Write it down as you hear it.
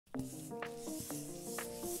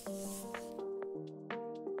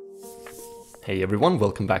Hey everyone,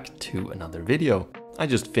 welcome back to another video. I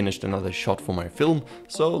just finished another shot for my film,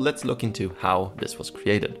 so let's look into how this was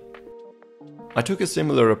created. I took a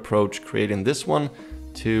similar approach creating this one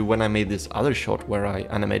to when I made this other shot where I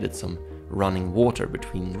animated some running water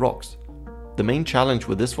between rocks. The main challenge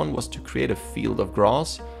with this one was to create a field of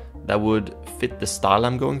grass that would fit the style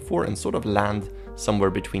I'm going for and sort of land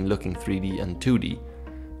somewhere between looking 3D and 2D.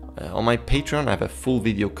 On my Patreon I have a full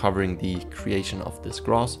video covering the creation of this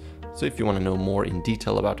grass, so if you want to know more in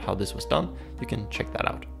detail about how this was done, you can check that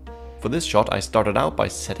out. For this shot I started out by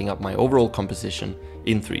setting up my overall composition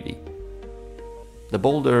in 3D. The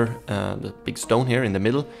boulder, the big stone here in the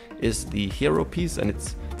middle, is the hero piece, and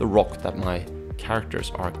it's the rock that my characters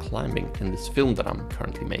are climbing in this film that I'm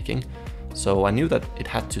currently making. So I knew that it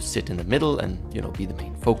had to sit in the middle and, be the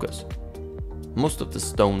main focus. Most of the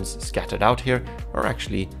stones scattered out here are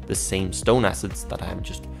actually the same stone assets that I have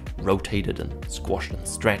just rotated and squashed and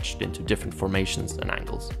stretched into different formations and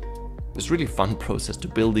angles. It's a really fun process to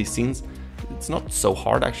build these scenes. It's not so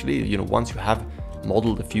hard actually, once you have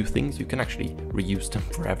modeled a few things, you can actually reuse them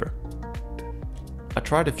forever. I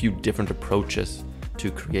tried a few different approaches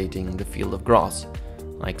to creating the field of grass.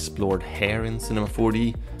 I explored hair in Cinema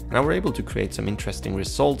 4D, and I were able to create some interesting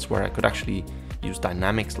results where I could actually use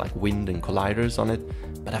dynamics like wind and colliders on it,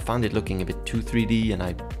 but I found it looking a bit too 3D and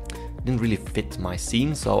I didn't really fit my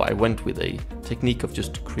scene, so I went with a technique of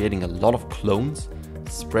just creating a lot of clones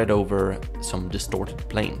spread over some distorted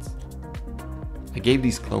planes. I gave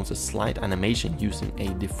these clones a slight animation using a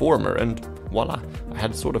deformer, and voila, I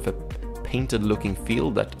had sort of a painted looking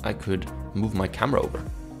field that I could move my camera over.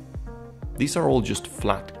 These are all just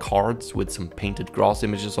flat cards with some painted grass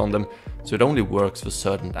images on them, so it only works for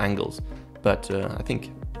certain angles, but I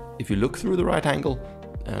think if you look through the right angle,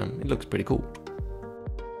 it looks pretty cool.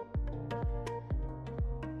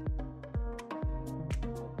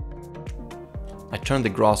 I turned the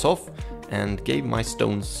grass off and gave my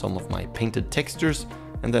stones some of my painted textures,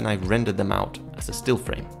 and then I rendered them out as a still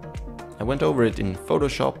frame. I went over it in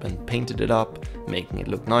Photoshop and painted it up, making it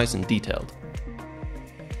look nice and detailed.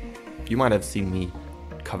 You might have seen me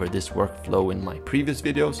cover this workflow in my previous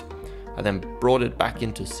videos. I then brought it back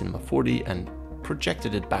into Cinema 4D and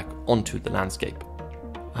projected it back onto the landscape.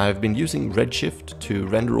 I've been using Redshift to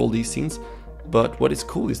render all these scenes, but what is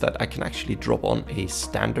cool is that I can actually drop on a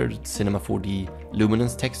standard Cinema 4D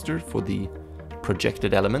luminance texture for the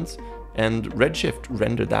projected elements, and Redshift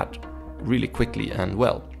rendered that really quickly and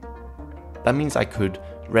well. That means I could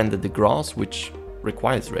render the grass, which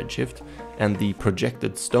requires Redshift, and the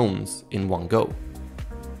projected stones in one go.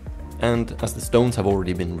 And as the stones have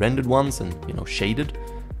already been rendered once and shaded,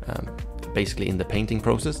 basically in the painting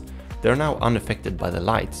process, they're now unaffected by the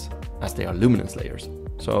lights as they are luminance layers.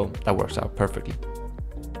 So that works out perfectly.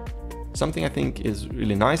 Something I think is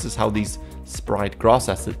really nice is how these sprite grass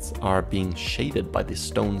assets are being shaded by the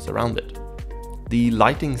stones around it. The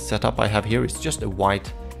lighting setup I have here is just a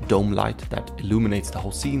white dome light that illuminates the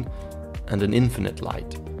whole scene, and an infinite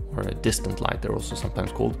light, or a distant light they're also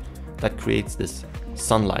sometimes called, that creates this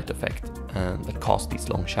sunlight effect and that casts these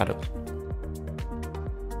long shadows.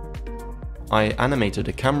 I animated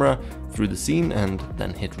the camera through the scene and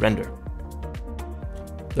then hit render.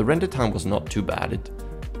 The render time was not too bad.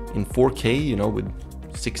 In 4K, with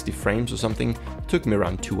 60 frames or something, it took me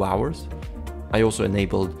around 2 hours. I also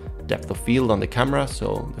enabled depth of field on the camera,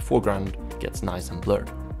 so the foreground gets nice and blurred.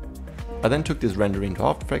 I then took this render into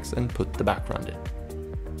After Effects and put the background in.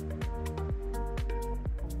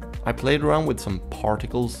 I played around with some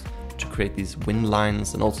particles to create these wind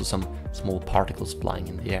lines and also some small particles flying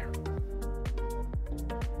in the air.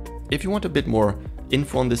 If you want a bit more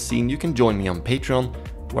info on this scene, you can join me on Patreon,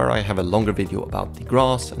 where I have a longer video about the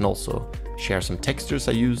grass and also share some textures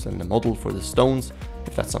I use and the model for the stones,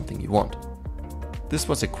 if that's something you want. This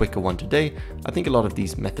was a quicker one today. I think a lot of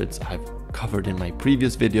these methods I've covered in my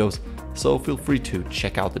previous videos, so feel free to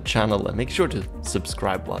check out the channel and make sure to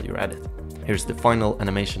subscribe while you're at it. Here's the final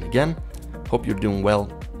animation again. Hope you're doing well.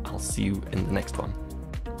 I'll see you in the next one.